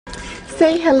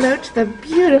Say hello to the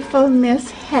beautiful Miss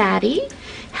Hattie.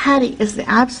 Hattie is the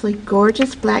absolutely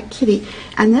gorgeous black kitty,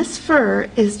 and this fur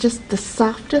is just the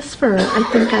softest fur I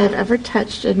think I have ever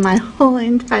touched in my whole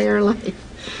entire life.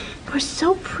 You're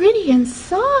so pretty and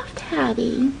soft,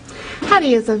 Hattie.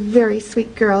 Hattie is a very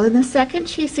sweet girl, and the second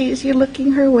she sees you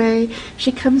looking her way,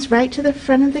 she comes right to the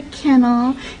front of the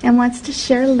kennel and wants to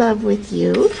share love with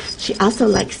you. She also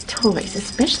likes toys,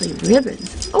 especially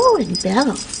ribbons. Oh, and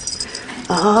bells.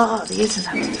 Oh, this is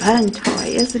a fun toy,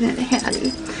 isn't it,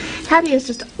 Hattie? Hattie is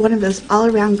just one of those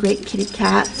all-around great kitty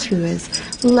cats who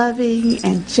is loving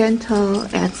and gentle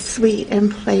and sweet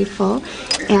and playful,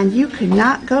 and you could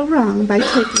not go wrong by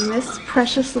taking this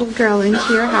precious little girl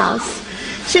into your house.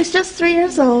 She's just 3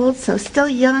 years old, so still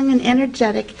young and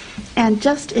energetic, and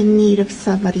just in need of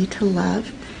somebody to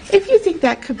love. If you think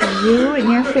that could be you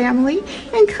and your family,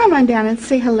 then come on down and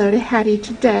say hello to Hattie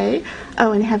today.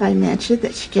 Oh, and have I mentioned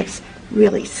that she gives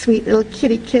really sweet little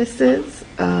kitty kisses?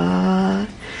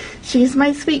 She's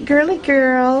my sweet girly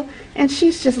girl, and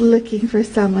she's just looking for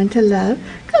someone to love.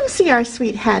 Come see our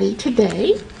sweet Hattie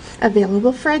today.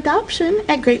 Available for adoption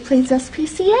at Great Plains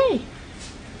SPCA.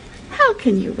 How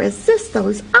can you resist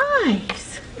those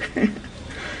eyes?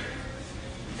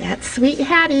 That sweet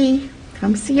Hattie.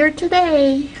 Come see her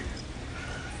today.